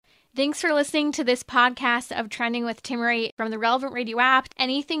Thanks for listening to this podcast of Trending with Timmery from the Relevant Radio app.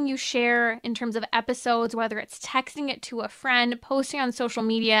 Anything you share in terms of episodes, whether it's texting it to a friend, posting on social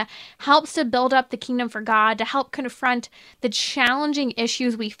media, helps to build up the kingdom for God, to help confront the challenging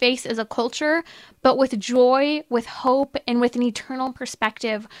issues we face as a culture, but with joy, with hope, and with an eternal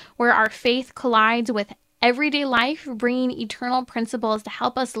perspective where our faith collides with everyday life, bringing eternal principles to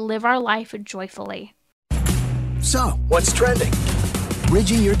help us live our life joyfully. So, what's trending?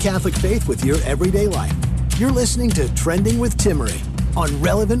 Bridging your Catholic faith with your everyday life. You're listening to Trending with Timmery on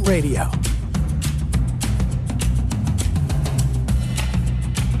Relevant Radio.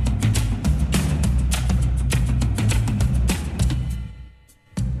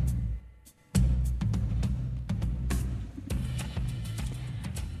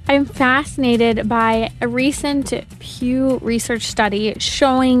 I'm fascinated by a recent Pew Research study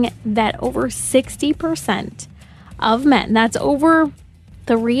showing that over 60% of men, that's over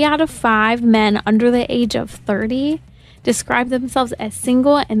 3 out of 5 men under the age of 30, describe themselves as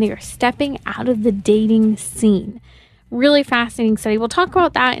single, and they are stepping out of the dating scene. Really fascinating study. We'll talk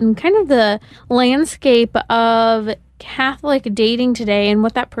about that and kind of the landscape of Catholic dating today and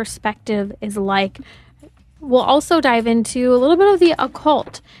what that perspective is like. We'll also dive into a little bit of the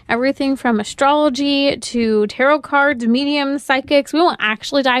occult, everything from astrology to tarot cards, mediums, psychics. We won't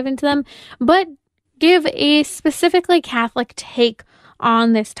actually dive into them, but give a specifically Catholic take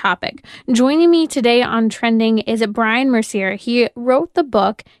on this topic. Joining me today on Trending is Brian Mercier. He wrote the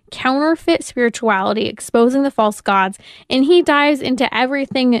book Counterfeit Spirituality, Exposing the False Gods, and he dives into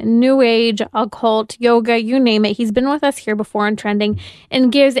everything New Age, occult, yoga, you name it. He's been with us here before on Trending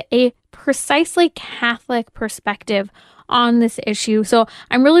and gives a precisely Catholic perspective on this issue. So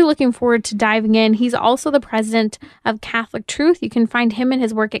I'm really looking forward to diving in. He's also the president of Catholic Truth. You can find him and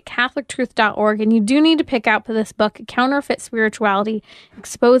his work at catholictruth.org. And you do need to pick out this book, Counterfeit Spirituality,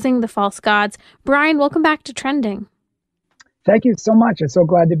 Exposing the False Gods. Brian, welcome back to Trending. Thank you so much. I'm so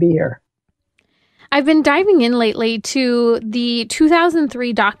glad to be here. I've been diving in lately to the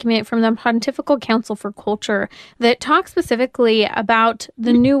 2003 document from the Pontifical Council for Culture that talks specifically about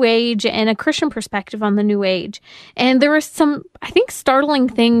the New Age and a Christian perspective on the New Age. And there are some, I think, startling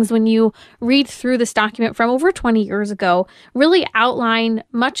things when you read through this document from over 20 years ago, really outline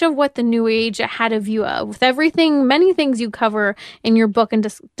much of what the New Age had a view of, with everything, many things you cover in your book and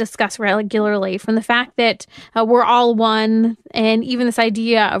discuss regularly, from the fact that we're all one, and even this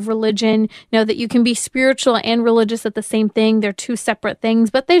idea of religion, that you can be spiritual and religious at the same thing. They're two separate things,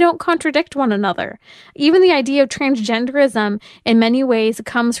 but they don't contradict one another. Even the idea of transgenderism in many ways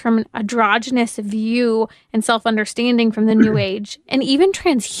comes from an androgynous view and self-understanding from the New Age. And even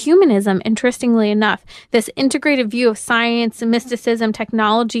transhumanism, interestingly enough, this integrated view of science, mysticism,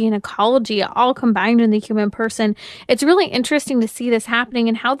 technology, and ecology all combined in the human person. It's really interesting to see this happening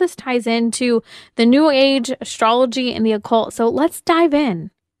and how this ties into the New Age, astrology, and the occult. So let's dive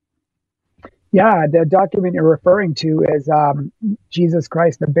in. Yeah, the document you're referring to is Jesus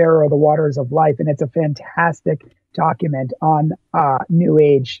Christ, the Bearer of the Waters of Life. And it's a fantastic document on New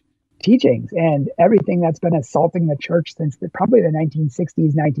Age teachings and everything that's been assaulting the church since probably the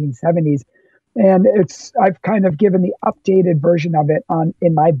 1960s, 1970s. And I've kind of given the updated version of it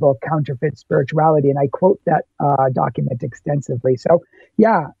in my book, Counterfeit Spirituality, and I quote that document extensively. So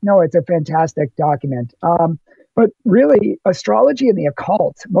yeah, no, it's a fantastic document. But really, astrology and the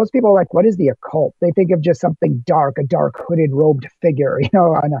occult, most people are like, what is the occult? They think of just something dark, a dark hooded robed figure,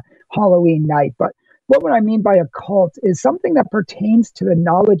 on a Halloween night. But what I mean by occult is something that pertains to the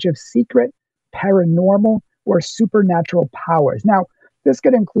knowledge of secret, paranormal, or supernatural powers. Now, this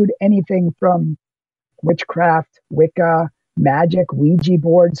could include anything from witchcraft, Wicca, magic, Ouija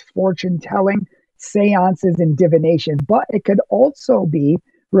boards, fortune telling, seances, and divination. But it could also be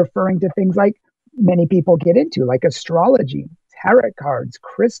referring to things like many people get into, like astrology, tarot cards,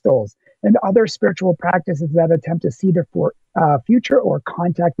 crystals, and other spiritual practices that attempt to see the future or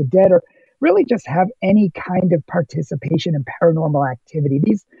contact the dead, or really just have any kind of participation in paranormal activity.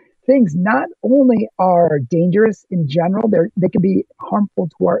 These things not only are dangerous in general, they can be harmful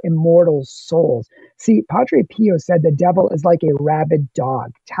to our immortal souls. See, Padre Pio said the devil is like a rabid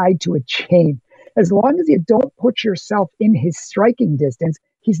dog tied to a chain. As long as you don't put yourself in his striking distance,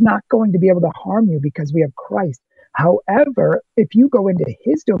 he's not going to be able to harm you because we have Christ. However, if you go into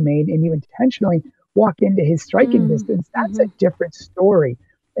his domain and you intentionally walk into his striking distance, that's a different story.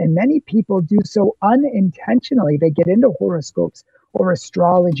 And many people do so unintentionally. They get into horoscopes or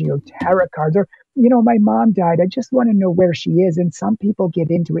astrology or tarot cards, or, my mom died, I just want to know where she is. And some people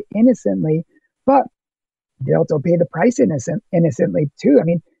get into it innocently, but they also pay the price innocently too. I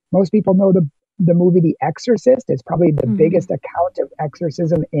mean, most people know the the movie The Exorcist is probably the Mhm. biggest account of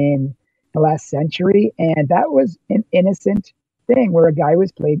exorcism in the last century. And that was an innocent thing where a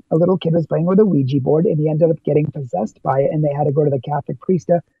little kid was playing with a Ouija board and he ended up getting possessed by it. And they had to go to the Catholic priest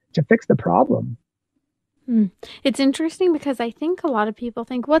to fix the problem. It's interesting because I think a lot of people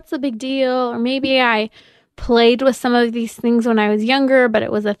think, what's the big deal? Or maybe I played with some of these things when I was younger, but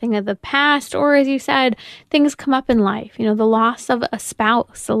it was a thing of the past. Or as you said, things come up in life, the loss of a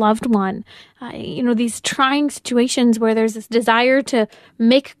spouse, a loved one, these trying situations where there's this desire to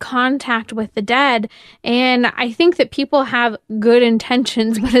make contact with the dead. And I think that people have good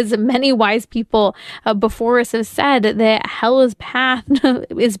intentions, but as many wise people before us have said, that hell's path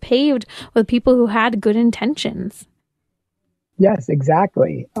is paved with people who had good intentions. Yes,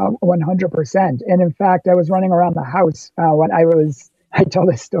 exactly. 100%. And in fact, I was running around the house I tell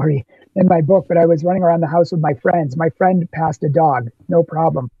this story in my book, but I was running around the house with my friends. My friend passed a dog, no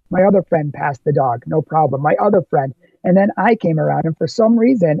problem. My other friend passed the dog, no problem. My other friend. And then I came around, and for some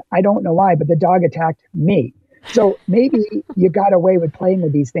reason, I don't know why, but the dog attacked me. So maybe you got away with playing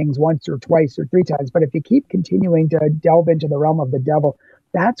with these things once or twice or three times, but if you keep continuing to delve into the realm of the devil,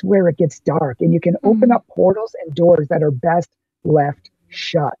 that's where it gets dark. And you can open up portals and doors that are best left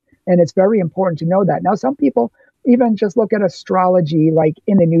shut. And it's very important to know that. Now, some people even just look at astrology like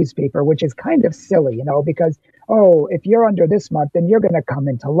in the newspaper, which is kind of silly, because, oh, if you're under this month, then you're going to come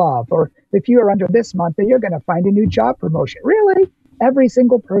into love. Or if you're under this month, then you're going to find a new job promotion. Really? Every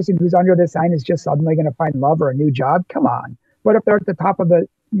single person who's under this sign is just suddenly going to find love or a new job? Come on. What if they're at the top of the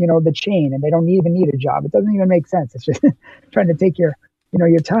chain and they don't even need a job? It doesn't even make sense. It's just trying to take your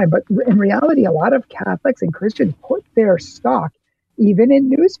time. But in reality, a lot of Catholics and Christians put their stock even in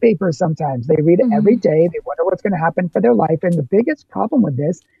newspapers. Sometimes they read it every day. They wonder what's going to happen for their life. And the biggest problem with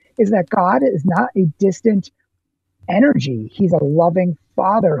this is that God is not a distant energy. He's a loving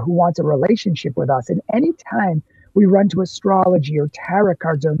father who wants a relationship with us. And anytime we run to astrology or tarot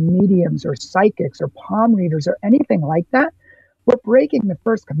cards or mediums or psychics or palm readers or anything like that, we're breaking the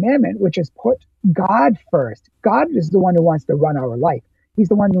first commandment, which is put God first. God is the one who wants to run our life. He's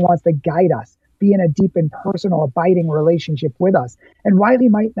the one who wants to guide us, be in a deep and personal, abiding relationship with us. And while he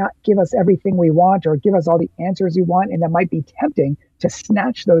might not give us everything we want or give us all the answers we want, and it might be tempting to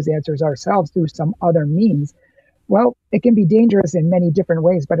snatch those answers ourselves through some other means, well, it can be dangerous in many different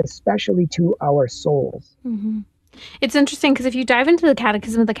ways, but especially to our souls. It's interesting because if you dive into the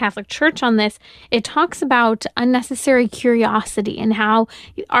Catechism of the Catholic Church on this, it talks about unnecessary curiosity and how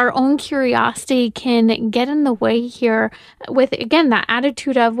our own curiosity can get in the way here with, again, that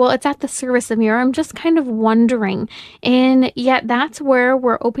attitude of, well, it's at the service of me, or I'm just kind of wondering. And yet that's where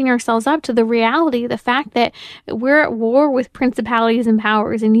we're opening ourselves up to the reality, the fact that we're at war with principalities and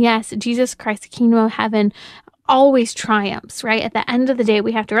powers. And yes, Jesus Christ, the kingdom of heaven, always triumphs, right? At the end of the day,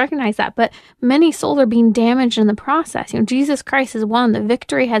 we have to recognize that. But many souls are being damaged in the process. Jesus Christ has won. The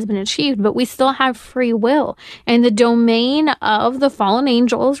victory has been achieved, but we still have free will. And the domain of the fallen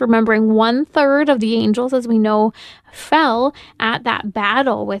angels, remembering 1/3 of the angels, as we know, fell at that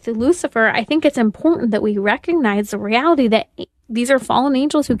battle with Lucifer. I think it's important that we recognize the reality that these are fallen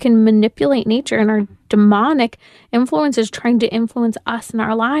angels who can manipulate nature and are demonic influences trying to influence us in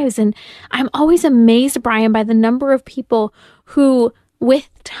our lives. And I'm always amazed, Brian, by the number of people who, with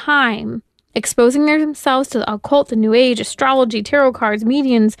time, exposing themselves to the occult, the New Age, astrology, tarot cards,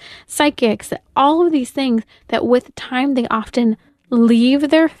 mediums, psychics, all of these things, that with time they often leave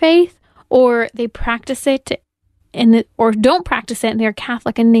their faith or they practice it or don't practice it, and they're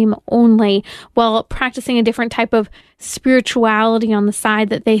Catholic in name only, while practicing a different type of spirituality on the side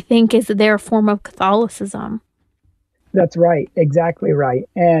that they think is their form of Catholicism. That's right. Exactly right.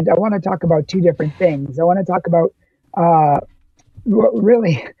 And I want to talk about two different things. I want to talk about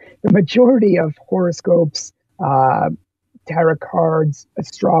really the majority of horoscopes, tarot cards,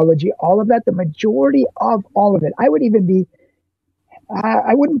 astrology, all of that, the majority of all of it. I wouldn't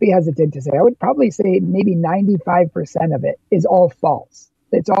be hesitant to say, I would probably say maybe 95% of it is all false.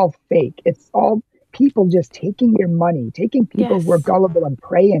 It's all fake. It's all people just taking your money, taking people who are gullible and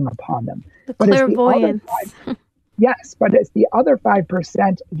preying upon them. The clairvoyance. Yes, but it's the other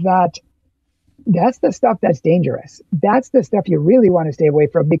 5% that's the stuff that's dangerous. That's the stuff you really want to stay away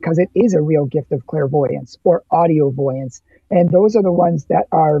from, because it is a real gift of clairvoyance or audiovoyance. And those are the ones that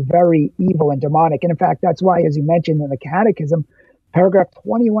are very evil and demonic. And in fact, that's why, as you mentioned in the Catechism, paragraph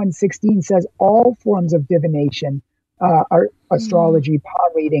 2116 says all forms of divination, are astrology,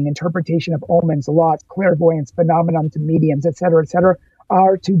 palm reading, interpretation of omens, lots, clairvoyance, phenomenon to mediums, et cetera,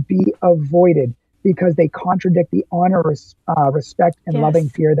 are to be avoided because they contradict the honor, respect, and loving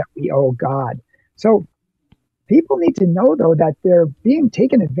fear that we owe God. So People need to know, though, that they're being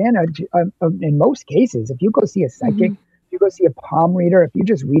taken advantage of in most cases. If you go see a psychic, Hmm. if you go see a palm reader, if you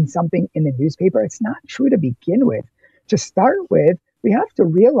just read something in the newspaper, it's not true to begin with. To start with, we have to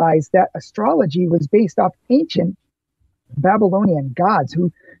realize that astrology was based off ancient Babylonian gods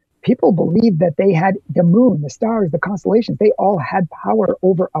who people believed that they had the moon, the stars, the constellations. They all had power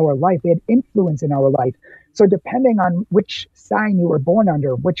over our life. They had influence in our life. So, depending on which sign you were born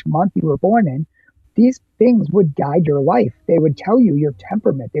under, which month you were born in, these things would guide your life. They would tell you your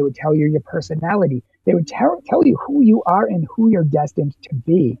temperament. They would tell you your personality. They would tell you who you are and who you're destined to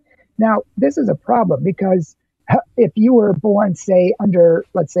be. Now, this is a problem because if you were born, say, under,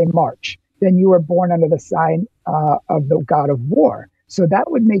 let's say, March, then you were born under the sign of the god of war. So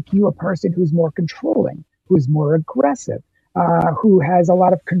that would make you a person who's more controlling, who's more aggressive, who has a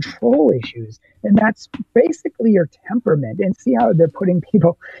lot of control issues. And that's basically your temperament. And see how they're putting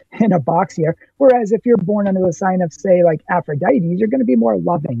people in a box here. Whereas if you're born under the sign of, say, like Aphrodite, you're going to be more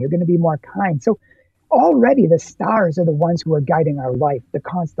loving, you're going to be more kind. So already the stars are the ones who are guiding our life, the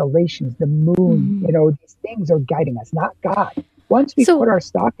constellations, the moon, Hmm. these things are guiding us, not God. Once we put So, our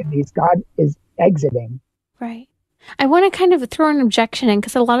stock in these, God is exiting. right. I want to kind of throw an objection in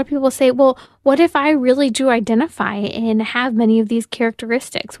because a lot of people say, well, what if I really do identify and have many of these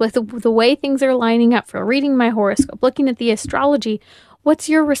characteristics with the way things are lining up for reading my horoscope, looking at the astrology? What's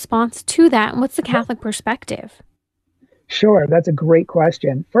your response to that? And what's the Catholic perspective? Sure, that's a great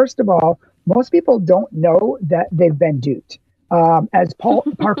question. First of all, most people don't know that they've been duped. As Paul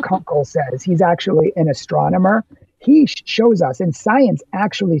Parkunkel says, he's actually an astronomer. He shows us, and science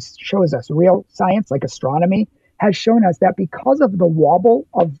actually shows us, real science like astronomy has shown us that because of the wobble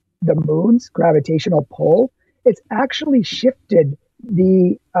of the moon's gravitational pull, it's actually shifted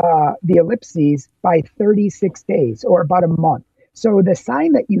the ellipses by 36 days or about a month. So the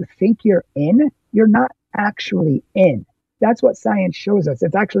sign that you think you're in, you're not actually in. That's what science shows us.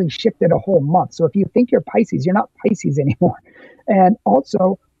 It's actually shifted a whole month. So if you think you're Pisces, you're not Pisces anymore. And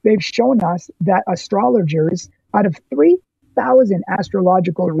also, they've shown us that astrologers, out of 3,000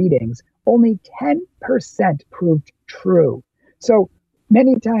 astrological readings, only 10% proved true. So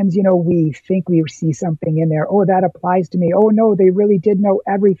many times, we think we see something in there. Oh, that applies to me. Oh, no, they really did know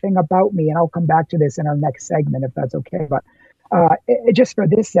everything about me. And I'll come back to this in our next segment if that's okay. But just for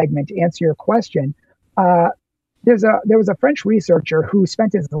this segment, to answer your question, uh, there was a French researcher who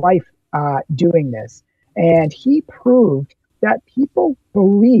spent his life doing this, and he proved that people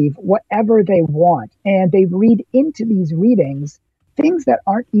believe whatever they want, and they read into these readings things that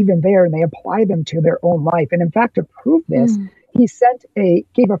aren't even there, and they apply them to their own life. And in fact, to prove this, Mm. he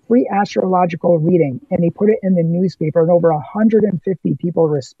gave a free astrological reading, and he put it in the newspaper, and over 150 people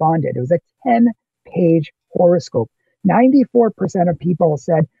responded. It was a 10-page horoscope. 94% of people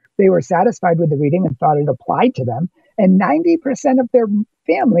said they were satisfied with the reading and thought it applied to them. And 90% of their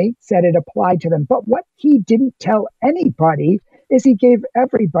family said it applied to them. But what he didn't tell anybody is he gave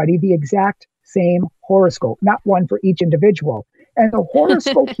everybody the exact same horoscope, not one for each individual. And the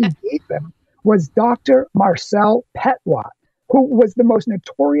horoscope he gave them was Dr. Marcel Petois, who was the most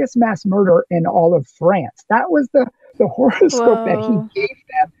notorious mass murderer in all of France. That was the horoscope that he Whoa. gave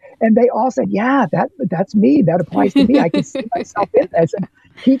them. And they all said, yeah, that's me. That applies to me. I can see myself in this. And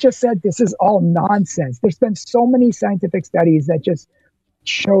he just said, this is all nonsense. There's been so many scientific studies that just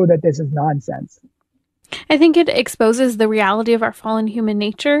show that this is nonsense. I think it exposes the reality of our fallen human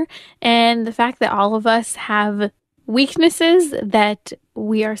nature and the fact that all of us have weaknesses that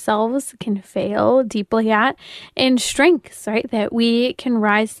we ourselves can fail deeply at and strengths, right, that we can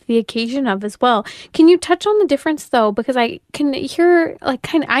rise to the occasion of as well. Can you touch on the difference though? Because I can hear like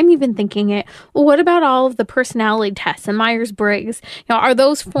I'm even thinking it, well, what about all of the personality tests and Myers-Briggs? Are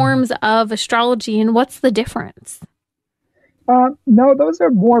those forms of astrology and what's the difference? No, those are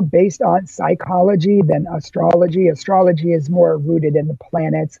more based on psychology than astrology. Astrology is more rooted in the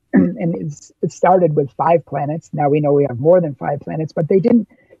planets, and it started with 5 planets. Now we know we have more than 5 planets, but they didn't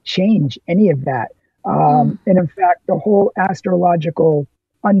change any of that. Mm. And in fact, the whole astrological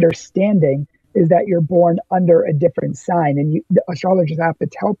understanding is that you're born under a different sign, and the astrologers have to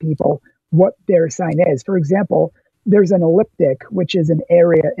tell people what their sign is. For example, there's an ecliptic, which is an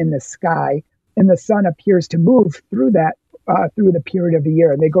area in the sky, and the sun appears to move through that through the period of the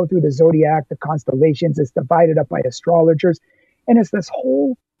year. And they go through the zodiac, the constellations. It's divided up by astrologers. And it's this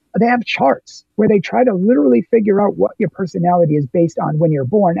whole, they have charts where they try to literally figure out what your personality is based on when you're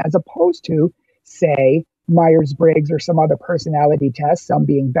born, as opposed to, say, Myers-Briggs or some other personality test, some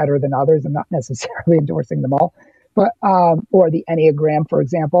being better than others. I'm not necessarily endorsing them all, but, or the Enneagram, for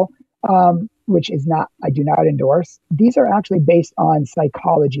example, which is not, I do not endorse. These are actually based on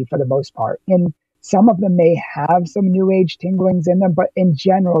psychology for the most part. And Some of them may have some new age tinglings in them, but in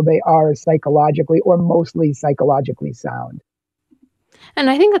general, they are psychologically or mostly psychologically sound.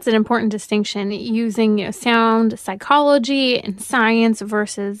 And I think that's an important distinction, using sound psychology and science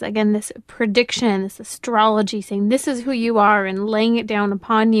versus, again, this prediction, this astrology, saying this is who you are and laying it down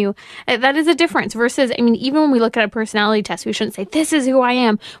upon you. That is a difference versus, I mean, even when we look at a personality test, we shouldn't say this is who I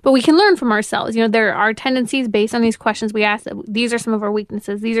am, but we can learn from ourselves. There are tendencies based on these questions we ask. These are some of our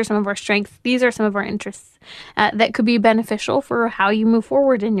weaknesses. These are some of our strengths. These are some of our interests that could be beneficial for how you move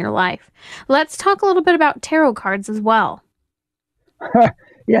forward in your life. Let's talk a little bit about tarot cards as well.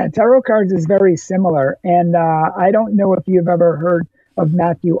 Yeah, tarot cards is very similar. And I don't know if you've ever heard of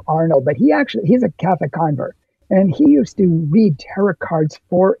Matthew Arnold, but he's a Catholic convert. And he used to read tarot cards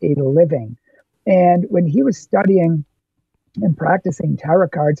for a living. And when he was studying and practicing tarot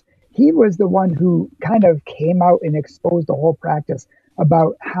cards, he was the one who kind of came out and exposed the whole practice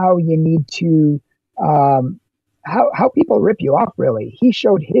about how you need to, how people rip you off, really. He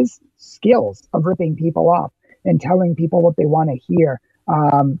showed his skills of ripping people off and telling people what they want to hear,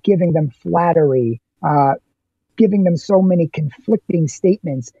 giving them flattery, giving them so many conflicting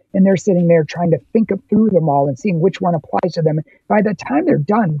statements, and they're sitting there trying to think through them all and seeing which one applies to them. By the time they're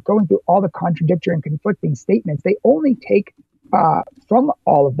done going through all the contradictory and conflicting statements, they only take from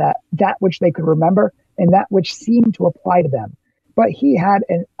all of that which they could remember and that which seemed to apply to them. But he had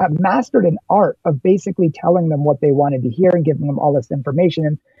mastered an art of basically telling them what they wanted to hear and giving them all this information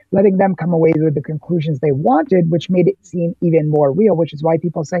and letting them come away with the conclusions they wanted, which made it seem even more real, which is why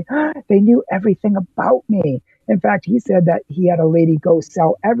people say, they knew everything about me. In fact, he said that he had a lady go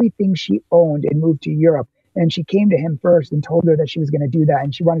sell everything she owned and move to Europe. And she came to him first and told her that she was going to do that.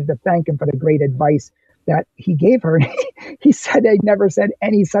 And she wanted to thank him for the great advice that he gave her. He said they never said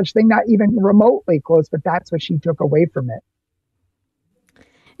any such thing, not even remotely close, but that's what she took away from it.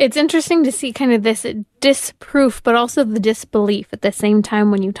 It's interesting to see kind of this disproof, but also the disbelief at the same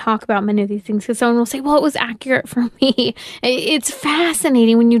time when you talk about many of these things, because someone will say, well, it was accurate for me. It's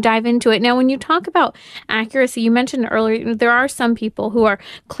fascinating when you dive into it. Now, when you talk about accuracy, you mentioned earlier, there are some people who are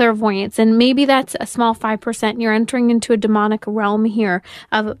clairvoyants, and maybe that's a small 5%. You're entering into a demonic realm here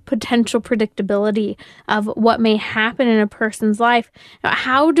of potential predictability of what may happen in a person's life. Now,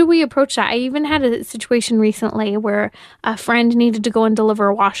 how do we approach that? I even had a situation recently where a friend needed to go and deliver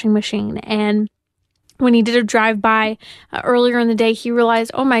a washing machine, and when he did a drive-by earlier in the day, he realized,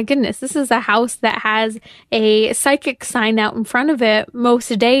 oh my goodness, this is a house that has a psychic sign out in front of it most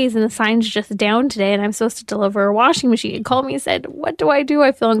days, and the sign's just down today, and I'm supposed to deliver a washing machine. He called me and said, what do?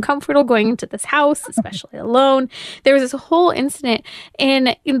 I feel uncomfortable going into this house, especially alone. There was this whole incident,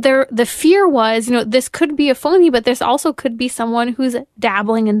 and the fear was, this could be a phony, but this also could be someone who's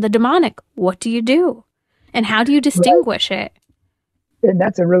dabbling in the demonic. What do you do? And how do you distinguish it? And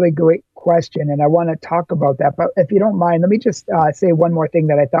that's a really great question, and I want to talk about that. But if you don't mind, let me just say one more thing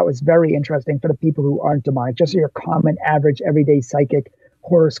that I thought was very interesting for the people who aren't demonic, just your common, average, everyday psychic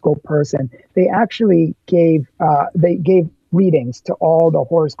horoscope person. They actually gave readings to all the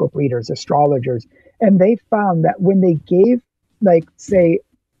horoscope readers, astrologers, and they found that when they gave, like, say,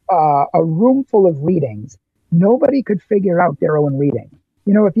 a room full of readings, nobody could figure out their own reading.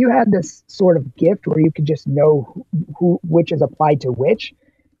 If you had this sort of gift where you could just know which is applied to which,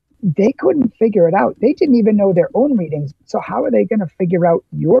 they couldn't figure it out. They didn't even know their own readings. So how are they going to figure out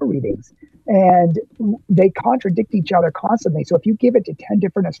your readings? And they contradict each other constantly. So if you give it to 10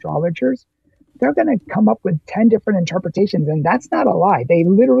 different astrologers, they're going to come up with 10 different interpretations. And that's not a lie. They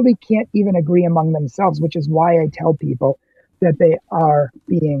literally can't even agree among themselves, which is why I tell people that they are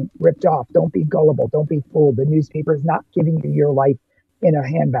being ripped off. Don't be gullible. Don't be fooled. The newspaper is not giving you your life in a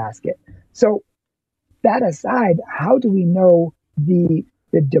handbasket. So that aside, how do we know the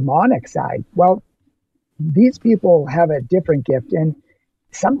demonic side? Well, these people have a different gift, and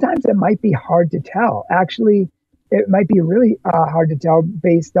sometimes it might be hard to tell. Actually, it might be really hard to tell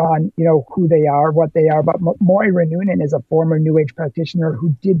based on who they are, what they are. But Moira Noonan is a former New Age practitioner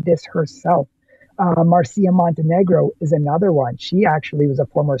who did this herself. Marcia Montenegro is another one. She actually was a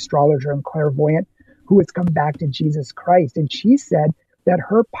former astrologer and clairvoyant who has come back to Jesus Christ, and she said that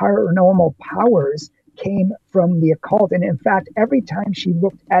her paranormal powers came from the occult. And in fact, every time she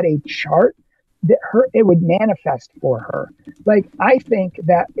looked at a chart, it would manifest for her. Like, I think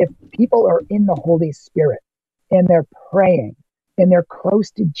that if people are in the Holy Spirit and they're praying and they're close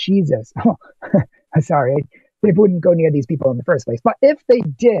to Jesus, sorry, they wouldn't go near these people in the first place. But if they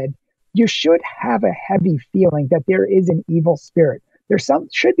did, you should have a heavy feeling that there is an evil spirit.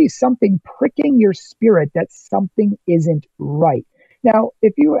 Should be something pricking your spirit that something isn't right. Now,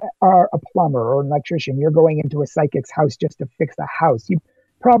 if you are a plumber or an electrician, you're going into a psychic's house just to fix a house.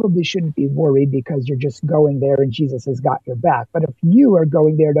 probably shouldn't be worried because you're just going there and Jesus has got your back. But if you are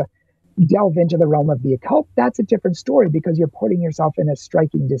going there to delve into the realm of the occult, that's a different story because you're putting yourself in a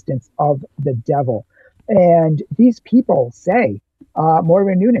striking distance of the devil. And these people say,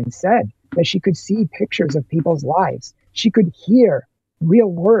 Moira Noonan said that she could see pictures of people's lives. She could hear real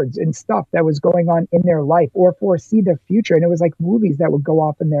words and stuff that was going on in their life or foresee the future. And it was like movies that would go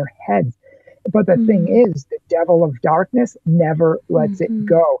off in their heads. But the thing is, the devil of darkness never lets it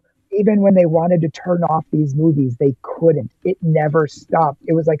go. Even when they wanted to turn off these movies, they couldn't. It never stopped.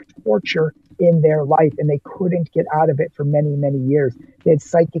 It was like torture in their life, and they couldn't get out of it for many, many years. They had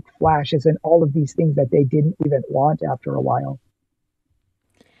psychic flashes and all of these things that they didn't even want after a while.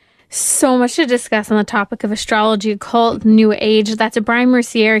 So much to discuss on the topic of astrology, occult, new age. That's Brian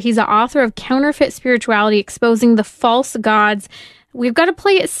Mercier. He's the author of Counterfeit Spirituality, Exposing the False Gods. We've got to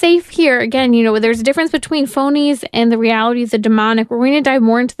play it safe here. Again, there's a difference between phonies and the reality of the demonic. We're going to dive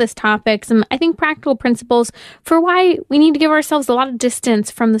more into this topic. Some, I think, practical principles for why we need to give ourselves a lot of distance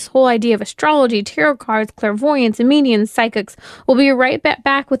from this whole idea of astrology, tarot cards, clairvoyance, and mediums, psychics. We'll be right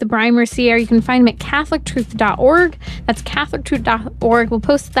back with Brian Mercier. You can find him at catholictruth.org. That's catholictruth.org. We'll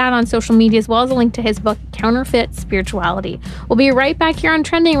post that on social media as well as a link to his book, Counterfeit Spirituality. We'll be right back here on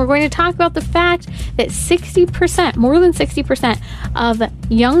Trending. We're going to talk about the fact that 60%, more than 60%, of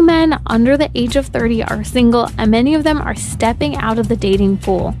young men under the age of 30 are single, and many of them are stepping out of the dating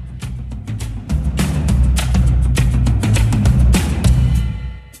pool.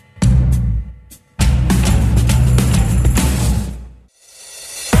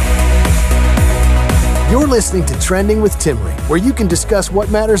 You're listening to Trending with Timmery, where you can discuss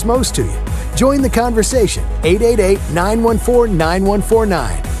what matters most to you. Join the conversation,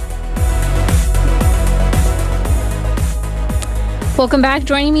 888-914-9149. Welcome back.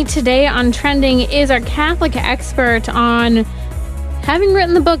 Joining me today on Trending is our Catholic expert on having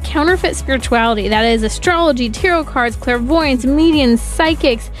written the book Counterfeit Spirituality. That is astrology, tarot cards, clairvoyance, mediums,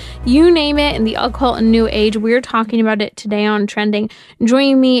 psychics, you name it, in the occult and new age. We're talking about it today on Trending.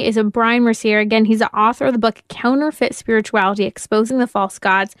 Joining me is Brian Mercier. Again, he's the author of the book Counterfeit Spirituality, Exposing the False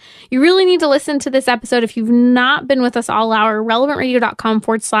Gods. You really need to listen to this episode if you've not been with us all hour.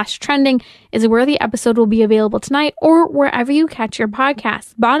 relevantradio.com/trending is where the episode will be available tonight or wherever you catch your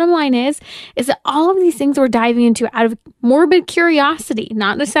podcasts. Bottom line is that all of these things we're diving into out of morbid curiosity,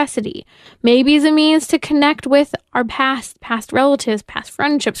 not necessity. Maybe as a means to connect with our past relatives, past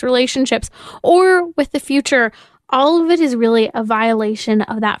friendships, relationships, or with the future. All of it is really a violation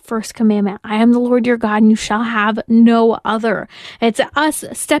of that first commandment. I am the Lord your God, and you shall have no other. It's us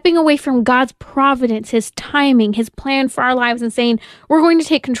stepping away from God's providence, his timing, his plan for our lives, and saying, we're going to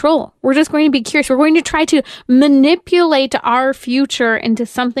take control. We're just going to be curious. We're going to try to manipulate our future into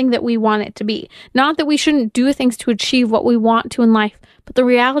something that we want it to be. Not that we shouldn't do things to achieve what we want to in life, but the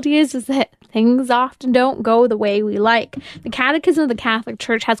reality is that things often don't go the way we like. The Catechism of the Catholic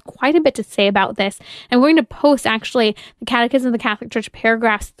Church has quite a bit to say about this. And we're going to post, actually, the Catechism of the Catholic Church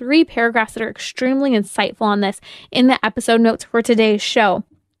three paragraphs that are extremely insightful on this in the episode notes for today's show.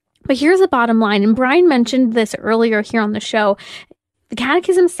 But here's the bottom line, and Brian mentioned this earlier here on the show. The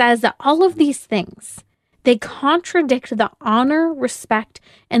Catechism says that all of these things, they contradict the honor, respect,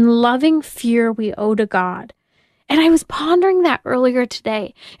 and loving fear we owe to God. And I was pondering that earlier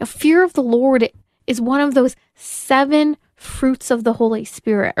today. Fear of the Lord is one of those 7 fruits of the Holy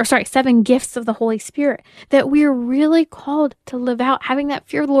Spirit, 7 gifts of the Holy Spirit that we are really called to live out, having that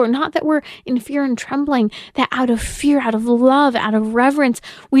fear of the Lord. Not that we're in fear and trembling, that out of fear, out of love, out of reverence,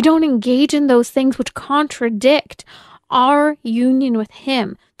 we don't engage in those things which contradict our union with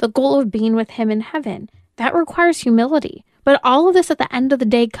him, the goal of being with him in heaven. That requires humility. But all of this at the end of the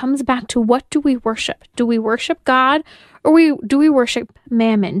day comes back to, what do we worship? Do we worship God, or do we worship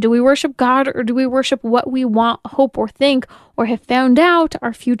mammon? Do we worship God, or do we worship what we want, hope, or think, or have found out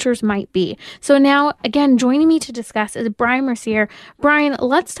our futures might be? So now, again, joining me to discuss is Brian Mercier. Brian,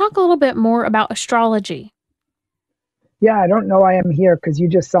 let's talk a little bit more about astrology. Yeah, I don't know I am here because you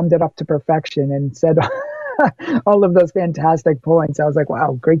just summed it up to perfection and said all of those fantastic points. I was like,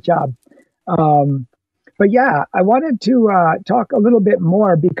 wow, great job. But yeah, I wanted to talk a little bit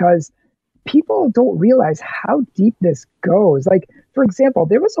more because people don't realize how deep this goes. Like, for example,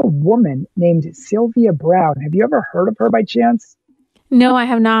 there was a woman named Sylvia Brown. Have you ever heard of her by chance? No, I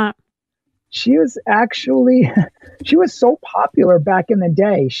have not. She was so popular back in the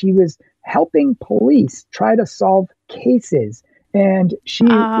day. She was helping police try to solve cases. And she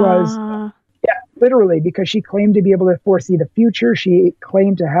was, literally, because she claimed to be able to foresee the future. She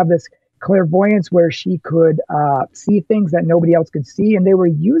claimed to have this clairvoyance where she could see things that nobody else could see. And they were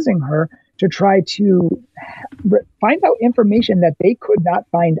using her to try to find out information that they could not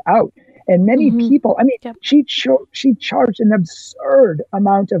find out. And many people, I mean, Yep. she charged an absurd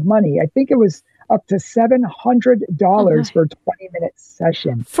amount of money. I think it was up to $700 for a 20-minute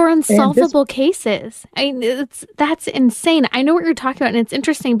session. For And this, unsolvable cases. That's insane. I know what you're talking about, and it's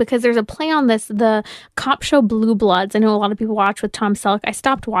interesting because there's a play on this, the cop show Blue Bloods. I know a lot of people watch with Tom Selleck. I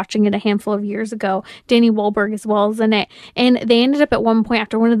stopped watching it a handful of years ago. Danny Wahlberg as well is in it. And they ended up at one point,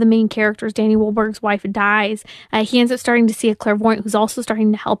 after one of the main characters, Danny Wahlberg's wife, dies, he ends up starting to see a clairvoyant who's also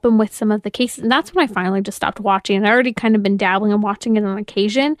starting to help him with some of the cases. And that's when I finally just stopped watching. And I already kind of been dabbling and watching it on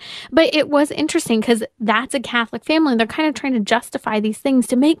occasion. But it was interesting because that's a Catholic family, and they're kind of trying to justify these things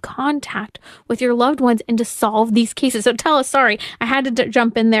to make contact with your loved ones and to solve these cases. So tell us, sorry, I had to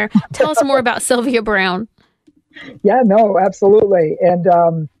jump in there. Tell us more about Sylvia Brown. yeah, no, absolutely.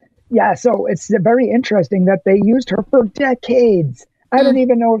 And yeah, so it's very interesting that they used her for decades. I don't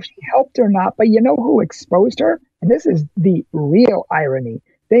even know if she helped or not, but you know who exposed her? And this is the real irony.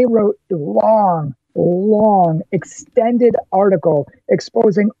 They wrote long, extended article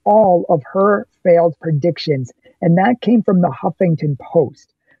exposing all of her failed predictions. And that came from the Huffington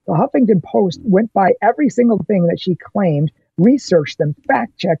Post. The Huffington Post went by every single thing that she claimed, researched them,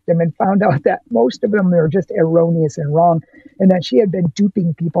 fact checked them, and found out that most of them were just erroneous and wrong, and that she had been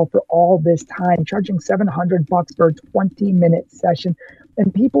duping people for all this time, charging $700 for a 20-minute session.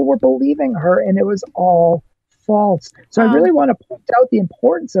 And people were believing her, and it was all false. So I really want to point out the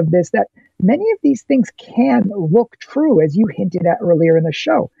importance of this, that many of these things can look true, as you hinted at earlier in the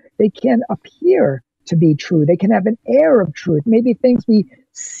show. They can appear to be true. They can have an air of truth. Maybe things we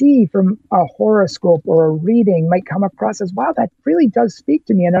see from a horoscope or a reading might come across as, wow, that really does speak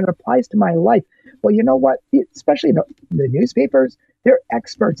to me and it applies to my life. Well, you know what? Especially the newspapers, they're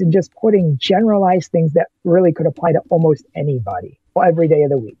experts in just putting generalized things that really could apply to almost anybody every day of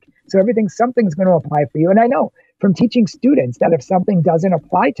the week. So something's going to apply for you. And I know from teaching students that if something doesn't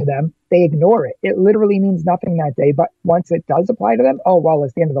apply to them, they ignore it. It literally means nothing that day. But once it does apply to them, oh, well,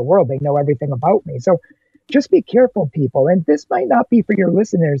 it's the end of the world. They know everything about me. So just be careful, people. And this might not be for your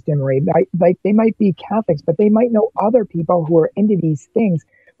listeners, Dimmery. Like they might be Catholics, but they might know other people who are into these things,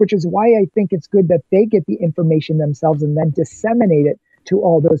 which is why I think it's good that they get the information themselves and then disseminate it to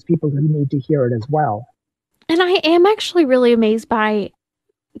all those people who need to hear it as well. And I am actually really amazed by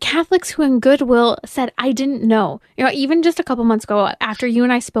Catholics who in goodwill said, I didn't know. You know, even just a couple months ago, after you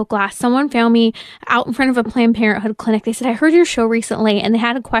and I spoke last, someone found me out in front of a Planned Parenthood clinic. They said, I heard your show recently, and they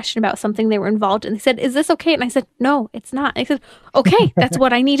had a question about something they were involved in. They said, is this okay? And I said, no, it's not. They said, okay, that's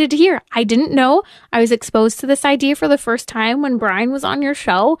what I needed to hear. I didn't know. I was exposed to this idea for the first time when Brian was on your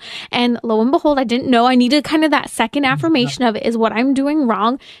show. And lo and behold, I didn't know. I needed kind of that second affirmation of, is what I'm doing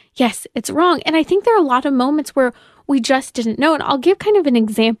wrong? Yes, it's wrong. And I think there are a lot of moments where we just didn't know. And I'll give kind of an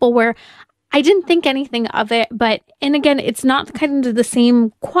example where I didn't think anything of it, and again, it's not kind of the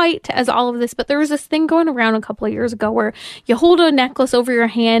same quite as all of this, but there was this thing going around a couple of years ago where you hold a necklace over your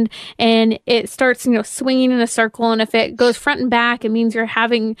hand and it starts, swinging in a circle. And if it goes front and back, it means you're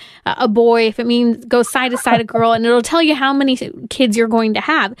having a boy. If it means goes side to side, a girl, and it'll tell you how many kids you're going to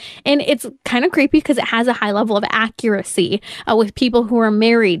have. And it's kind of creepy because it has a high level of accuracy with people who are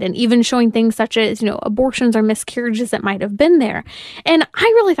married, and even showing things such as, abortions or miscarriages that might have been there. And I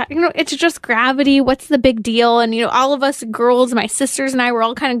really thought, it's just gravity. What's the big deal? And, all of us girls, my sisters and I were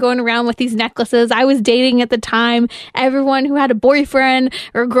all kind of going around with these necklaces. I was dating at the time. Everyone who had a boyfriend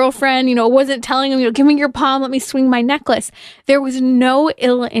or a girlfriend, wasn't telling them, give me your palm, let me swing my necklace. There was no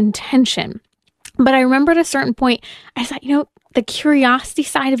ill intention. But I remember at a certain point, I thought, the curiosity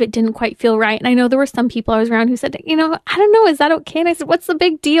side of it didn't quite feel right. And I know there were some people I was around who said, I don't know, is that okay? And I said, what's the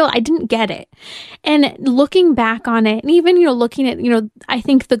big deal? I didn't get it. And looking back on it, and even, looking at, I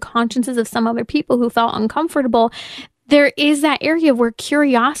think the consciences of some other people who felt uncomfortable, there is that area where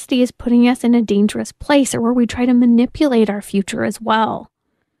curiosity is putting us in a dangerous place, or where we try to manipulate our future as well.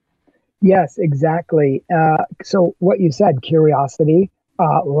 Yes, exactly. So what you said, curiosity,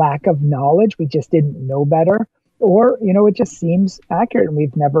 lack of knowledge, we just didn't know better. Or, it just seems accurate and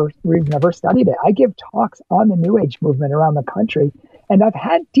we've never studied it. I give talks on the New Age movement around the country, and I've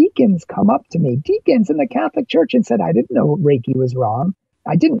had deacons come up to me, deacons in the Catholic Church, and said, I didn't know Reiki was wrong.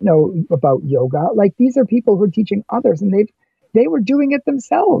 I didn't know about yoga. Like, these are people who are teaching others, and they were doing it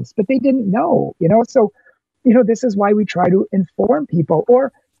themselves, but they didn't know, So, this is why we try to inform people.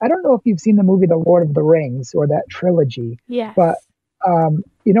 Or I don't know if you've seen the movie The Lord of the Rings or that trilogy. Yes. But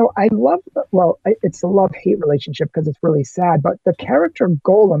I love, it's a love-hate relationship because it's really sad, but the character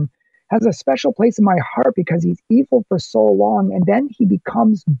Golem has a special place in my heart because he's evil for so long, and then he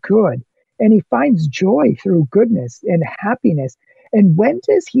becomes good, and he finds joy through goodness and happiness. And when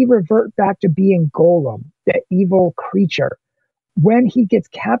does he revert back to being Golem, the evil creature? When he gets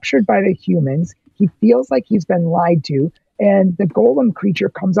captured by the humans, he feels like he's been lied to, and the golem creature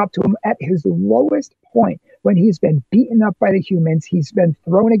comes up to him at his lowest point when he's been beaten up by the humans, he's been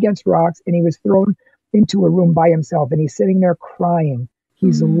thrown against rocks, and he was thrown into a room by himself, and he's sitting there crying.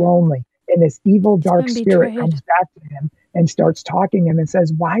 He's lonely, and this evil, dark been spirit betrayed. comes back to him and starts talking to him and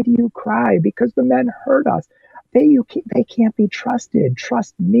says, "Why do you cry? Because the men hurt us. They can't be trusted.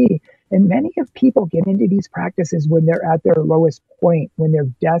 Trust me." And many of people get into these practices when they're at their lowest point, when they're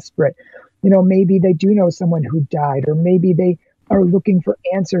desperate. Maybe they do know someone who died, or maybe they are looking for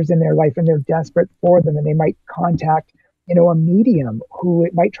answers in their life and they're desperate for them. And they might contact, a medium who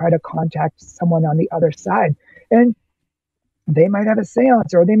might try to contact someone on the other side. And they might have a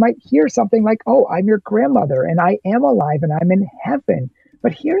seance, or they might hear something like, "Oh, I'm your grandmother and I am alive and I'm in heaven."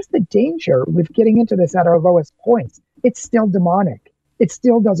 But here's the danger with getting into this at our lowest points. It's still demonic. It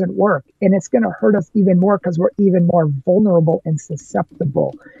still doesn't work. And it's going to hurt us even more because we're even more vulnerable and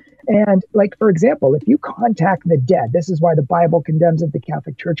susceptible. And like, for example, if you contact the dead, this is why the Bible condemns it, the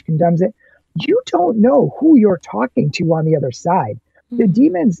Catholic Church condemns it. You don't know who you're talking to on the other side. The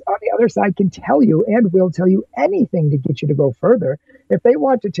demons on the other side can tell you and will tell you anything to get you to go further. If they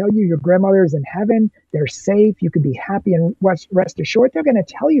want to tell you your grandmother is in heaven, they're safe, you can be happy and rest assured, they're going to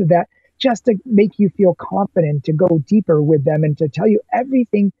tell you that just to make you feel confident to go deeper with them and to tell you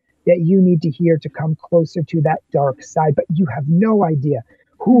everything that you need to hear to come closer to that dark side. But you have no idea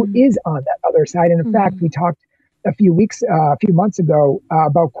who is on that other side. And in fact, we talked a few months ago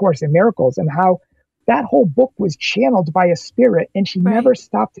about Course in Miracles and how that whole book was channeled by a spirit, and she never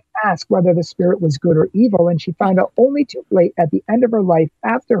stopped to ask whether the spirit was good or evil. And she found out only too late at the end of her life,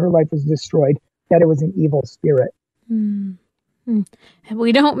 after her life was destroyed, that it was an evil spirit.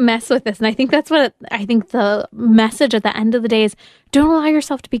 We don't mess with this. And I think that's what I think the message at the end of the day is: don't allow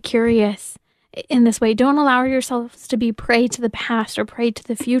yourself to be curious in this way. Don't allow yourselves to be prey to the past or prey to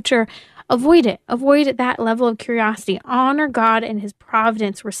the future. Avoid it. Avoid that level of curiosity. Honor God and his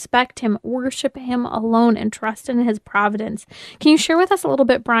providence. Respect him. Worship him alone and trust in his providence. Can you share with us a little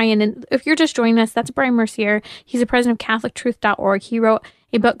bit, Brian? And if you're just joining us, that's Brian Mercier. He's the president of CatholicTruth.org. He wrote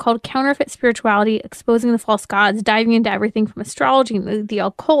a book called Counterfeit Spirituality, Exposing the False Gods, diving into everything from astrology, the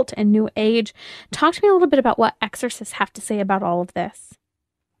occult, and New Age. Talk to me a little bit about what exorcists have to say about all of this.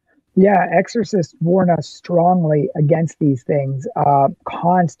 Yeah, exorcists warn us strongly against these things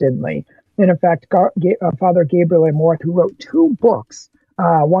constantly. And in fact, Father Gabriel Amorth, who wrote 2 books,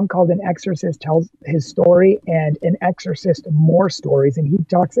 one called An Exorcist Tells His Story and An Exorcist More Stories, and he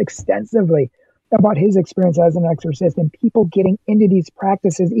talks extensively about his experience as an exorcist and people getting into these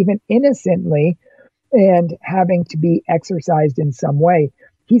practices even innocently and having to be exorcised in some way.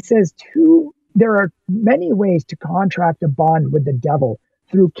 He says, there are many ways to contract a bond with the devil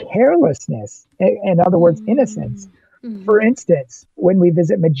through carelessness, in other words, innocence. For instance, when we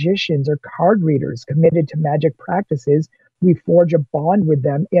visit magicians or card readers committed to magic practices, we forge a bond with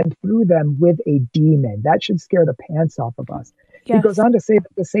them and through them with a demon. That should scare the pants off of us. Yes. He goes on to say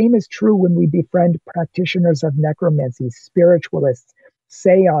that the same is true when we befriend practitioners of necromancy, spiritualists,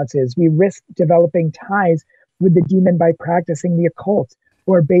 seances. We risk developing ties with the demon by practicing the occult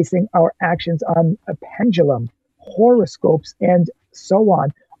or basing our actions on a pendulum, horoscopes, and so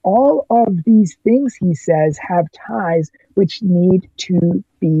on. All of these things, he says, have ties which need to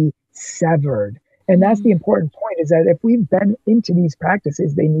be severed. And that's the important point, is that if we've been into these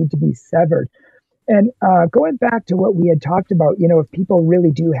practices, they need to be severed. And going back to what we had talked about, if people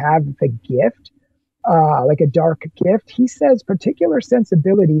really do have the gift, like a dark gift, he says particular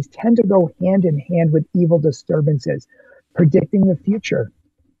sensibilities tend to go hand in hand with evil disturbances, predicting the future,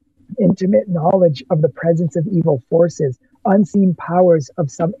 intimate knowledge of the presence of evil forces, unseen powers of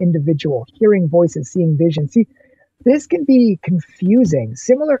some individual, hearing voices, seeing visions. See, this can be confusing,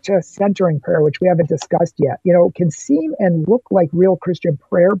 similar to centering prayer, which we haven't discussed yet. It can seem and look like real Christian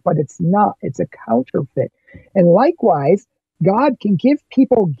prayer, but it's not. It's a counterfeit. And likewise, God can give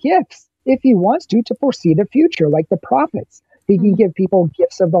people gifts if he wants to foresee the future, like the prophets. He can give people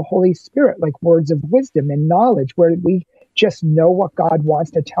gifts of the Holy Spirit, like words of wisdom and knowledge, where we just know what God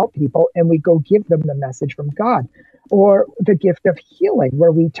wants to tell people and we go give them the message from God. Or the gift of healing,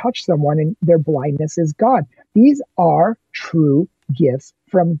 where we touch someone and their blindness is gone. These are true gifts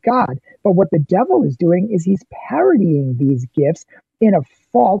from God. But what the devil is doing is he's parodying these gifts in a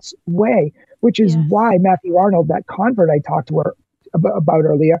false way, which is why Matthew Arnold, that convert I talked to her about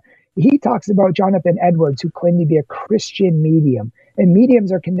earlier, he talks about Jonathan Edwards, who claimed to be a Christian medium. And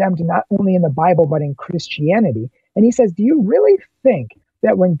mediums are condemned not only in the Bible, but in Christianity. And he says, do you really think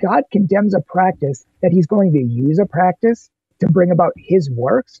that when God condemns a practice, that he's going to use a practice to bring about his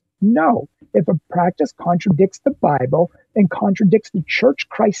works? No. If a practice contradicts the Bible and contradicts the church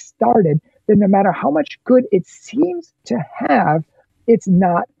Christ started, then no matter how much good it seems to have, it's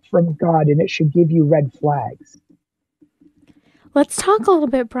not from God, and it should give you red flags. Let's talk a little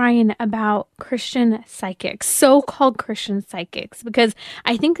bit, Brian, about Christian psychics, so-called Christian psychics, because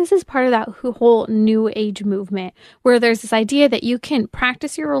I think this is part of that whole New Age movement, where there's this idea that you can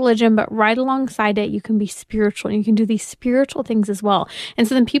practice your religion, but right alongside it, you can be spiritual, and you can do these spiritual things as well. And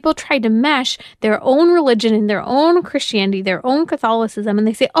so then people try to mesh their own religion and their own Christianity, their own Catholicism, and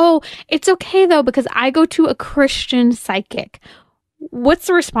they say, oh, it's okay though, because I go to a Christian psychic. What's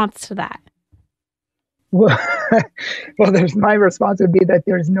the response to that? Well, there's my response would be that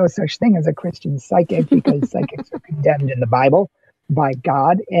there's no such thing as a Christian psychic, because psychics are condemned in the Bible by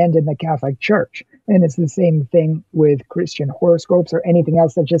God and in the Catholic Church. And it's the same thing with Christian horoscopes or anything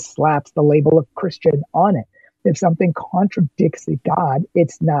else that just slaps the label of Christian on it. If something contradicts God,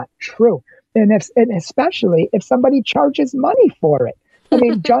 it's not true. And especially if somebody charges money for it. I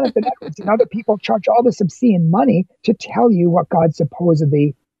mean, Jonathan Edwards and other people charge all this obscene money to tell you what God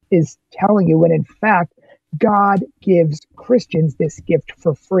supposedly is telling you, when in fact, God gives Christians this gift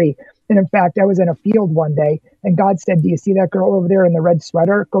for free. And in fact, I was in a field one day and God said, do you see that girl over there in the red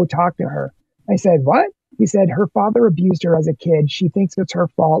sweater? Go talk to her. I said, what? He said, her father abused her as a kid. She thinks it's her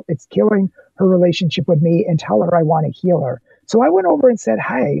fault. It's killing her relationship with me, and tell her I want to heal her. So I went over and said,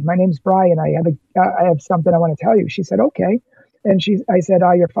 hi, my name's Brian. I have something I want to tell you. She said, okay. And I said,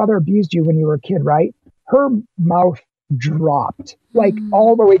 your father abused you when you were a kid, right? Her mouth dropped like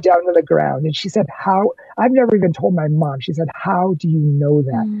all the way down to the ground. And she said, how? I've never even told my mom. She said, how do you know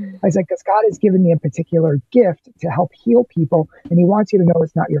that? I said, because God has given me a particular gift to help heal people, and he wants you to know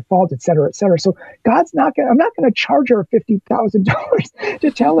it's not your fault, et cetera, et cetera. So I'm not going to charge her $50,000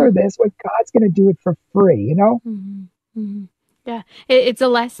 to tell her this when God's going to do it for free, you know? Yeah, it's a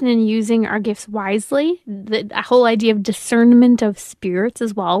lesson in using our gifts wisely. The whole idea of discernment of spirits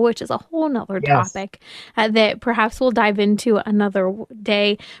as well, which is a whole nother topic that perhaps we'll dive into another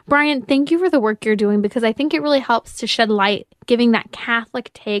day. Brian, thank you for the work you're doing, because I think it really helps to shed light, giving that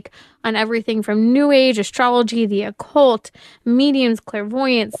Catholic take on everything from New Age, astrology, the occult, mediums,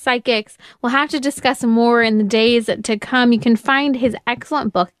 clairvoyance, psychics. We'll have to discuss more in the days to come. You can find his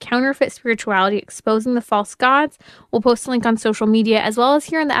excellent book, Counterfeit Spirituality, Exposing the False Gods. We'll post a link on social media, as well as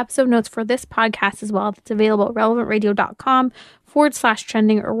here in the episode notes for this podcast as well. That's available at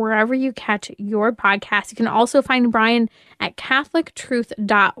relevantradio.com/trending, or wherever you catch your podcast. You can also find Brian at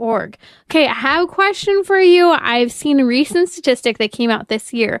catholictruth.org. Okay, I have a question for you. I've seen a recent statistic that came out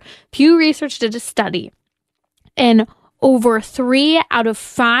this year. Pew Research did a study, and over 3 out of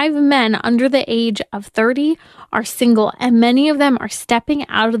 5 men under the age of 30 are single, and many of them are stepping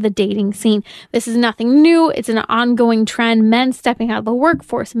out of the dating scene. This is nothing new. It's an ongoing trend. Men stepping out of the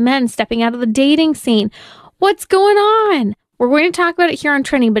workforce, men stepping out of the dating scene. What's going on? We're going to talk about it here on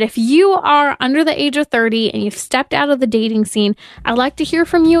Trending, but if you are under the age of 30 and you've stepped out of the dating scene, I'd like to hear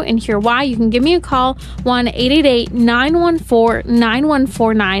from you and hear why. You can give me a call,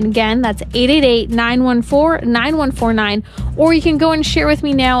 1-888-914-9149. Again, that's 888-914-9149. Or you can go and share with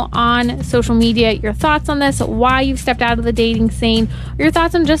me now on social media your thoughts on this, why you've stepped out of the dating scene, or your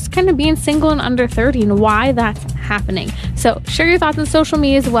thoughts on just kind of being single and under 30 and why that's happening. So share your thoughts on social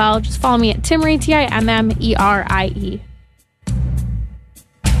media as well. Just follow me at Timmerie, Timmerie.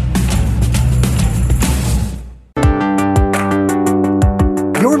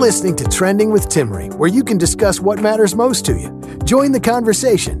 You're listening to Trending with Timmerie, where you can discuss what matters most to you. Join the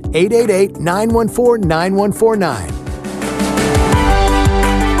conversation,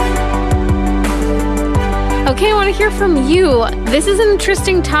 888-914-9149. Okay, I want to hear from you. This is an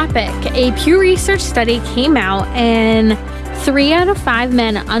interesting topic. A Pew Research study came out, and 3 out of 5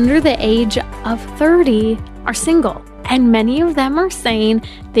 men under the age of 30 are single. And many of them are saying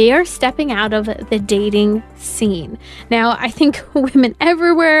they are stepping out of the dating scene. Now, I think women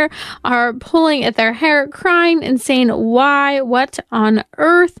everywhere are pulling at their hair, crying and saying, why? What on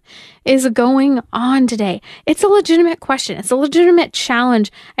earth is going on today? It's a legitimate question. It's a legitimate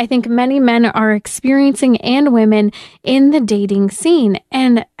challenge I think many men are experiencing, and women in the dating scene.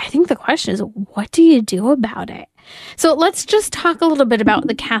 And I think the question is, what do you do about it? So let's just talk a little bit about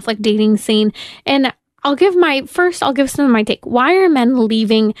the Catholic dating scene. And I'll give some of my take. Why are men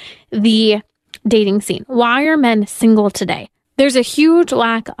leaving the dating scene? Why are men single today? There's a huge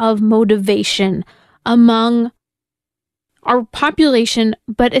lack of motivation among our population,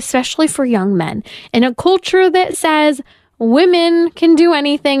 but especially for young men. In a culture that says women can do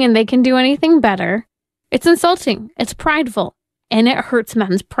anything and they can do anything better, it's insulting, it's prideful, and it hurts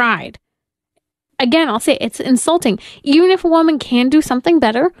men's pride. again, I'll say it's insulting. Even if a woman can do something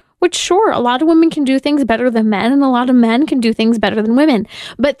better, which sure, a lot of women can do things better than men, and a lot of men can do things better than women.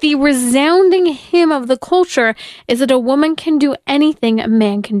 But the resounding hymn of the culture is that a woman can do anything a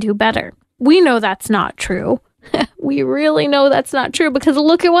man can do better. We know that's not true. We really know that's not true, because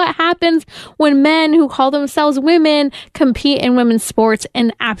look at what happens when men who call themselves women compete in women's sports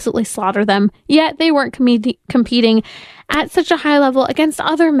and absolutely slaughter them. Yet they weren't competing at such a high level against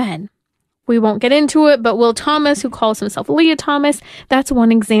other men. We won't get into it, but Will Thomas, who calls himself Leah Thomas, that's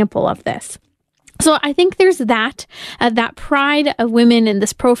one example of this. So I think there's that pride of women in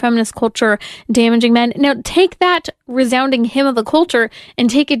this pro-feminist culture damaging men. Now take that resounding hymn of the culture and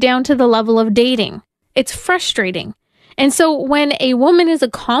take it down to the level of dating. It's frustrating. And so when a woman is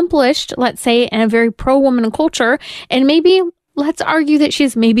accomplished, let's say in a very pro-woman culture, and maybe let's argue that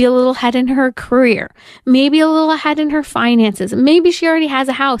she's maybe a little ahead in her career, maybe a little ahead in her finances, maybe she already has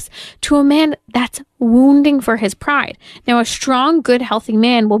a house, to a man, that's wounding for his pride. Now, a strong, good, healthy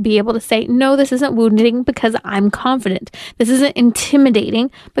man will be able to say, no, this isn't wounding because I'm confident. This isn't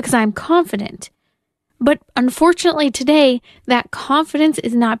intimidating because I'm confident. But unfortunately today, that confidence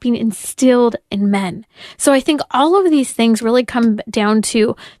is not being instilled in men. So I think all of these things really come down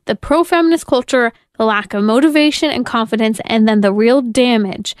to the pro-feminist culture, the lack of motivation and confidence, and then the real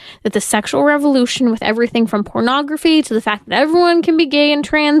damage that the sexual revolution, with everything from pornography to the fact that everyone can be gay and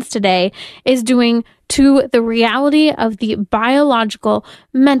trans today, is doing to the reality of the biological,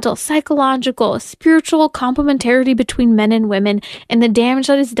 mental, psychological, spiritual complementarity between men and women, and the damage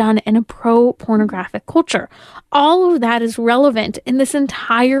that is done in a pro-pornographic culture. All of that is relevant in this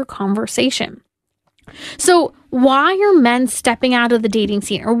entire conversation. So why are men stepping out of the dating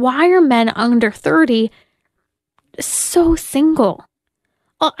scene, or why are men under 30 so single?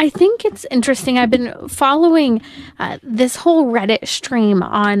 Well, I think it's interesting. I've been following this whole Reddit stream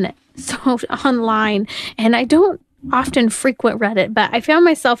online, and I don't often frequent Reddit, but I found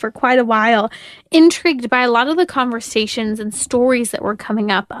myself for quite a while intrigued by a lot of the conversations and stories that were coming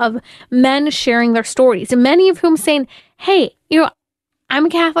up of men sharing their stories, and many of whom saying, hey, I'm a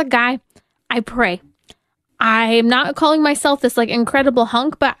Catholic guy. I pray. I'm not calling myself this incredible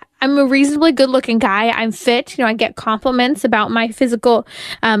hunk, but I'm a reasonably good looking guy. I'm fit. I get compliments about my physical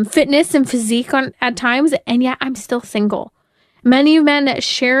fitness and physique at times, and yet I'm still single. Many men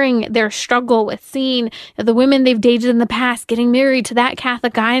sharing their struggle with seeing the women they've dated in the past getting married to that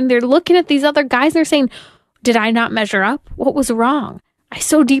Catholic guy, and they're looking at these other guys and they're saying, did I not measure up? What was wrong? I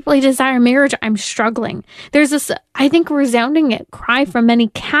so deeply desire marriage. I'm struggling. There's this, I think, resounding cry from many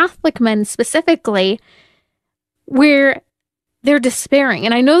Catholic men specifically, where they're despairing.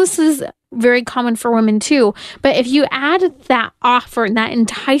 And I know this is very common for women too, but if you add that offer and that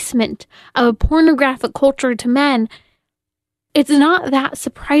enticement of a pornographic culture to men, it's not that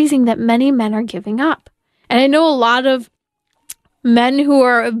surprising that many men are giving up. And I know a lot of men who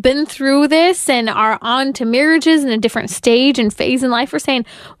have been through this and are on to marriages in a different stage and phase in life are saying,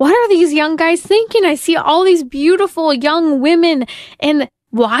 what are these young guys thinking? I see all these beautiful young women, and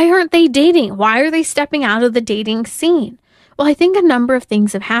why aren't they dating? Why are they stepping out of the dating scene? Well, I think a number of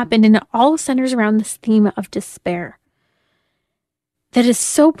things have happened, and it all centers around this theme of despair that is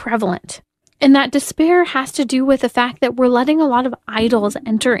so prevalent. And that despair has to do with the fact that we're letting a lot of idols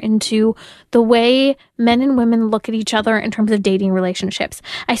enter into the way men and women look at each other in terms of dating relationships.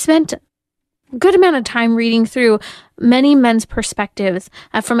 I spent a good amount of time reading through many men's perspectives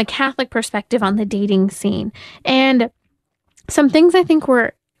from a Catholic perspective on the dating scene. And some things I think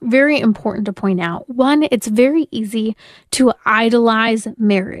were very important to point out. One, it's very easy to idolize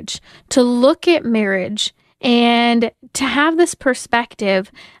marriage, to look at marriage and to have this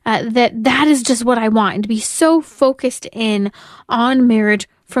perspective that is just what I want, and to be so focused in on marriage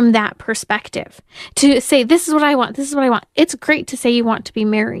from that perspective. To say, this is what I want, this is what I want. It's great to say you want to be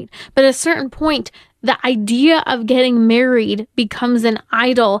married, but at a certain point, the idea of getting married becomes an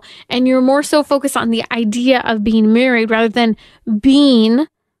idol, and you're more so focused on the idea of being married rather than being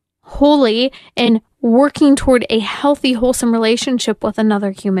holy and working toward a healthy, wholesome relationship with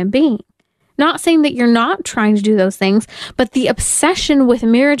another human being. Not saying that you're not trying to do those things, but the obsession with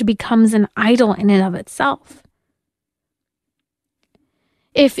marriage becomes an idol in and of itself.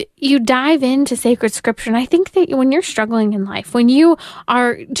 If you dive into sacred scripture, and I think that when you're struggling in life, when you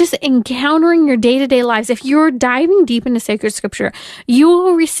are just encountering your day-to-day lives, if you're diving deep into sacred scripture, you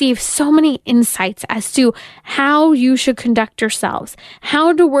will receive so many insights as to how you should conduct yourselves,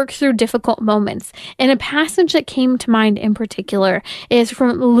 how to work through difficult moments. And a passage that came to mind in particular is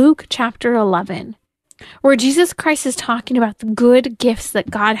from Luke chapter 11. Where Jesus Christ is talking about the good gifts that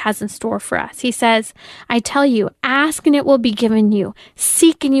God has in store for us. He says, I tell you, ask and it will be given you.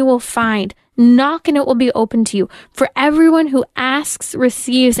 Seek and you will find. Knock and it will be open to you. For everyone who asks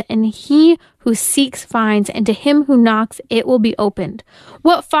receives, and he who seeks finds, and to him who knocks it will be opened.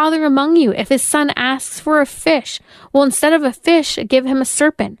 What father among you, if his son asks for a fish, will instead of a fish give him a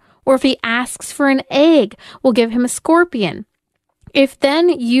serpent? Or if he asks for an egg, will give him a scorpion? If then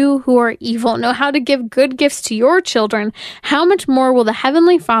you who are evil know how to give good gifts to your children, how much more will the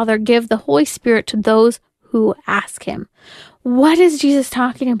Heavenly Father give the Holy Spirit to those who ask him? What is Jesus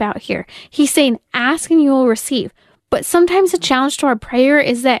talking about here? He's saying, ask and you will receive. But sometimes the challenge to our prayer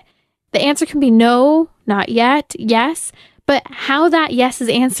is that the answer can be no, not yet, yes. But how that yes is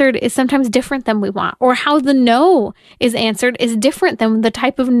answered is sometimes different than we want, or how the no is answered is different than the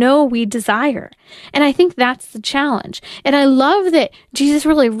type of no we desire. And I think that's the challenge. And I love that Jesus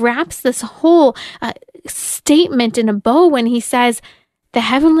really wraps this whole statement in a bow when he says, the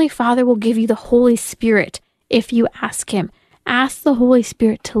Heavenly Father will give you the Holy Spirit if you ask him. Ask the Holy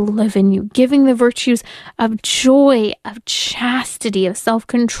Spirit to live in you, giving the virtues of joy, of chastity, of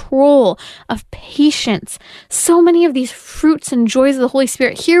self-control, of patience. So many of these fruits and joys of the Holy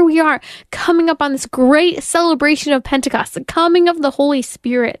Spirit. Here we are coming up on this great celebration of Pentecost, the coming of the Holy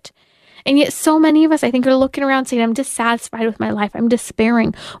Spirit. And yet so many of us, I think, are looking around saying, I'm dissatisfied with my life. I'm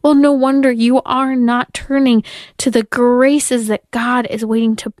despairing. Well, no wonder you are not turning to the graces that God is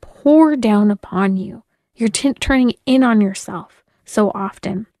waiting to pour down upon you. You're turning in on yourself so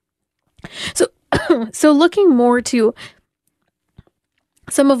often. So looking more to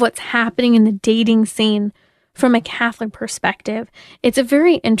some of what's happening in the dating scene from a Catholic perspective, it's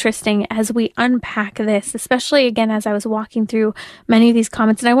very interesting as we unpack this, especially again, as I was walking through many of these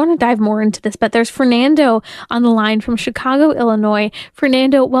comments, and I want to dive more into this, but there's Fernando on the line from Chicago, Illinois.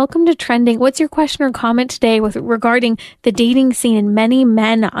 Fernando, welcome to Trending. What's your question or comment today regarding the dating scene and many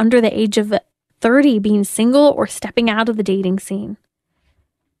men under the age of 30 being single or stepping out of the dating scene?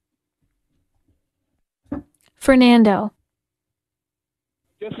 Fernando.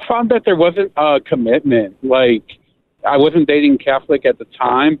 Just found that there wasn't a commitment. Like, I wasn't dating Catholic at the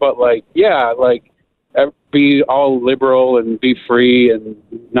time, but be all liberal and be free and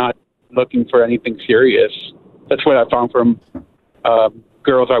not looking for anything serious. That's what I found from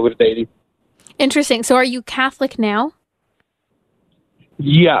girls I was dating. Interesting. So are you Catholic now?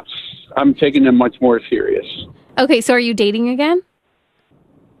 Yes. I'm taking them much more serious. Okay, so are you dating again?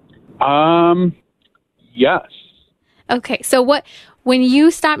 Yes. Okay, so when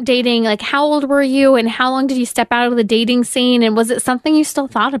you stopped dating, like how old were you and how long did you step out of the dating scene, and was it something you still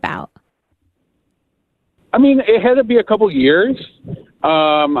thought about? I mean, it had to be a couple years.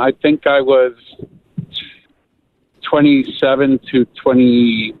 I think I was 27 to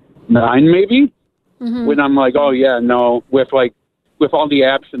 29 maybe, when I'm like, oh yeah, no, with all the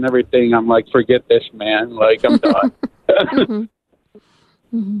apps and everything, I'm like, forget this, man. Like, I'm done.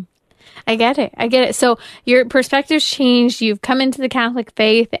 I get it. So your perspective's changed. You've come into the Catholic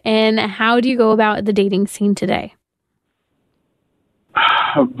faith. And how do you go about the dating scene today?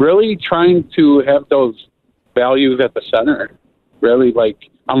 Really trying to have those values at the center. Really,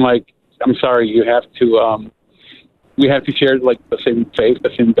 I'm sorry, you have to, we have to share like the same faith,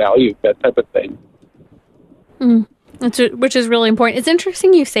 the same value, that type of thing. Which is really important. It's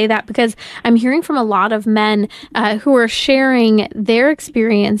interesting you say that because I'm hearing from a lot of men who are sharing their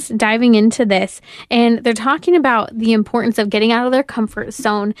experience diving into this, and they're talking about the importance of getting out of their comfort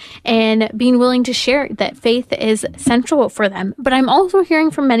zone and being willing to share that faith is central for them. But I'm also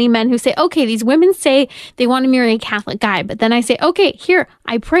hearing from many men who say, okay, these women say they want to marry a Catholic guy, but then I say, okay, here,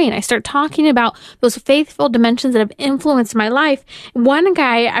 I pray, and I start talking about those faithful dimensions that have influenced my life. One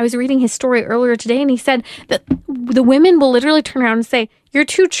guy, I was reading his story earlier today, and he said that the women will literally turn around and say, you're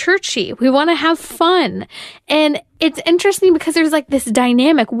too churchy. We want to have fun. And it's interesting because there's like this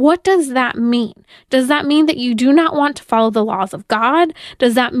dynamic. What does that mean? Does that mean that you do not want to follow the laws of God?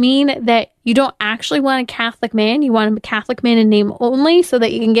 Does that mean that you don't actually want a Catholic man? You want a Catholic man in name only so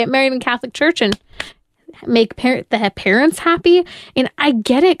that you can get married in Catholic church and make the parents happy? And I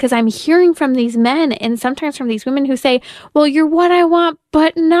get it because I'm hearing from these men and sometimes from these women who say, well, you're what I want,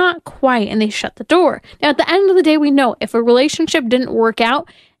 but not quite. And they shut the door. Now, at the end of the day, we know if a relationship didn't work out,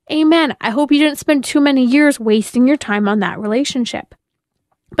 amen. I hope you didn't spend too many years wasting your time on that relationship.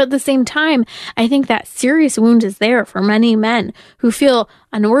 But at the same time, I think that serious wound is there for many men who feel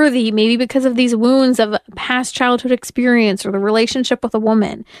unworthy, maybe because of these wounds of past childhood experience or the relationship with a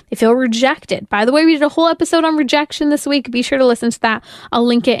woman. They feel rejected. By the way, we did a whole episode on rejection this week. Be sure to listen to that. I'll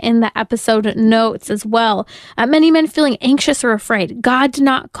link it in the episode notes as well. Many men feeling anxious or afraid. God did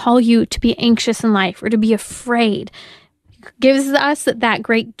not call you to be anxious in life or to be afraid. He gives us that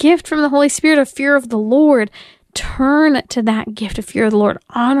great gift from the Holy Spirit of fear of the Lord, turn to that gift of fear of the Lord,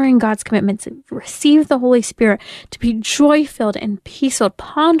 honoring God's commitments, receive the Holy Spirit, to be joy-filled and peace-filled.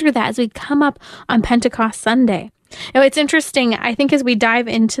 Ponder that as we come up on Pentecost Sunday. Now, it's interesting. I think as we dive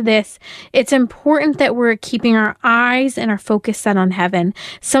into this, it's important that we're keeping our eyes and our focus set on heaven.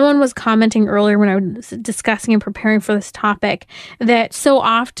 Someone was commenting earlier when I was discussing and preparing for this topic that so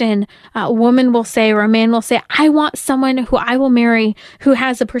often a woman will say, or a man will say, I want someone who I will marry who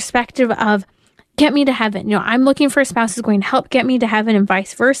has a perspective of get me to heaven. I'm looking for a spouse who's going to help get me to heaven, and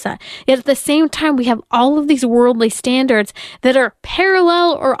vice versa. Yet at the same time, we have all of these worldly standards that are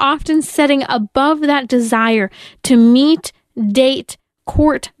parallel or often setting above that desire to meet, date,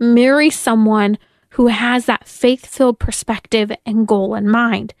 court, marry someone who has that faith-filled perspective and goal in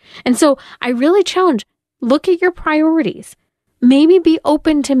mind. And so I really challenge, look at your priorities. Maybe be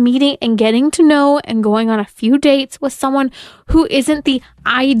open to meeting and getting to know and going on a few dates with someone who isn't the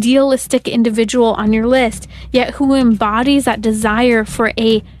idealistic individual on your list, yet who embodies that desire for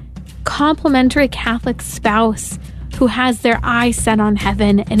a complementary Catholic spouse who has their eyes set on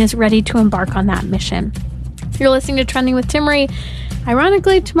heaven and is ready to embark on that mission. You're listening to Trending with Timmery.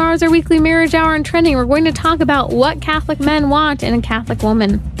 Ironically, tomorrow's our weekly marriage hour on Trending. We're going to talk about what Catholic men want in a Catholic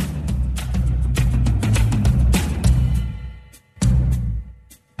woman.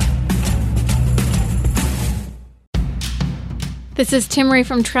 This is Timmery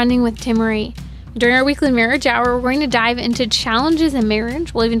from Trending with Timmery. During our weekly marriage hour, we're going to dive into challenges in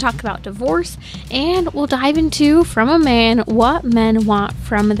marriage. We'll even talk about divorce, and we'll dive into, from a man, what men want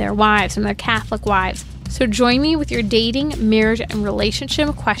from their wives, from their Catholic wives. So join me with your dating, marriage, and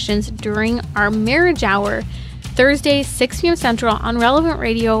relationship questions during our marriage hour, Thursdays, 6 p.m. Central on Relevant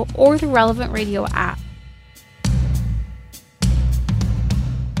Radio or the Relevant Radio app.